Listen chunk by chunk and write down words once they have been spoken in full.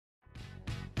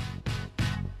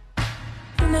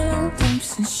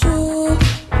since you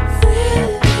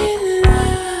really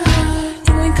lied.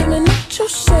 You ain't coming out your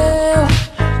shell.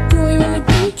 You ain't really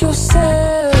be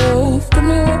yourself. Come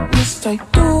here with me straight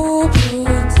through. Damn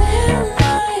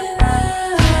my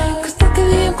life. 'Cause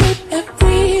luckily I'm good at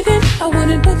breathing. I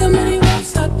wouldn't put the money won't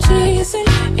stop chasing.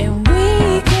 And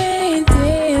we can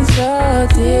dance all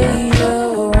day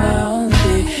around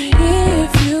it.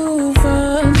 If you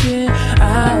run it,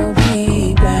 I'll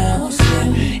be bouncing.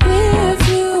 If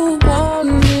you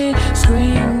want it,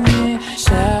 scream it,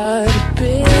 shout it,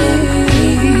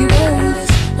 baby.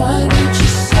 Why don't you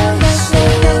say so?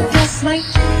 That's like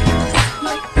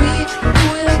we do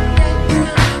it like that,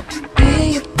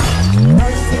 baby.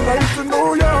 Nice to know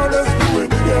ya, let's do it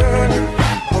again.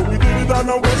 How we did it on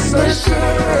our West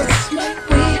Side.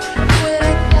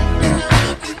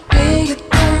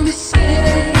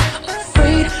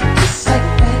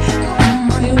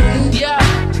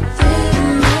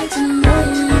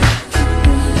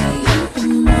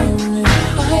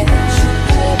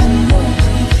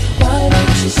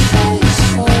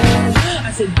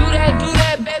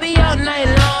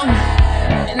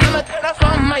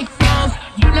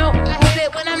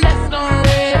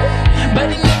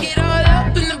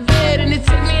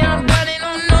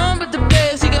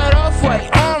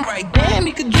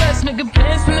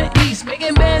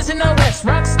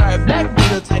 Rockstar, black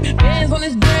beetle type, bands on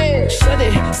his dread. Shut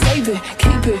it, save it,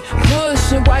 keep it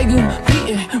pushing. Why you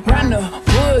beating round the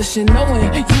bush and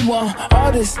knowing you want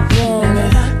all this woman?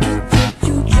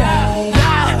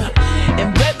 Yeah.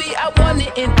 And baby, I want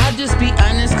it, and I just be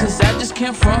honest, 'cause I just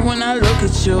can't front when I look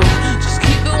at you. Just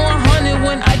keep it 100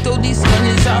 when I throw these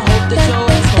hundreds. I hope that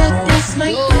your ass home. That's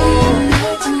like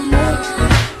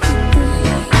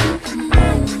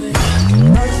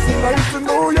Nice to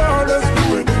know ya, let's do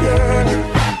it again.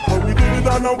 How we did it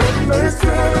on our West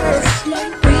Side.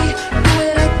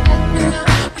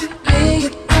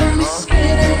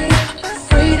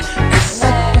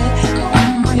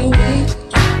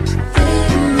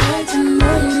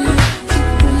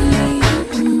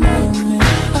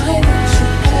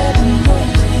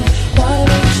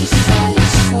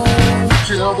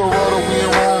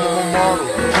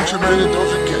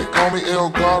 Call me El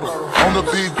Gato. I'm the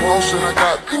big boss and I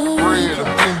got big bread. I'm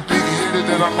getting big headed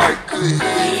and I like good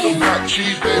head. I'm not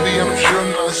cheap, baby, and I'm sure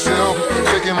myself.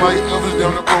 Taking like others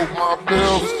down to broke my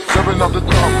bells. Stepping off the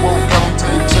top rope, got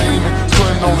them teaming.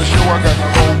 Putting on the show, I got the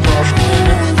whole crowd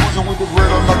screaming. Cruising with the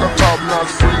bread, I'm like a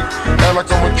top-notch freak. Act like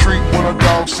I'm a treat when a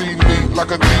dog see me.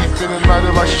 Like a thief in the night,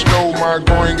 like she stole my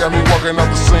green. Got me walking out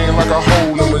the scene like a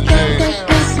hole in my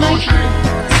jeans.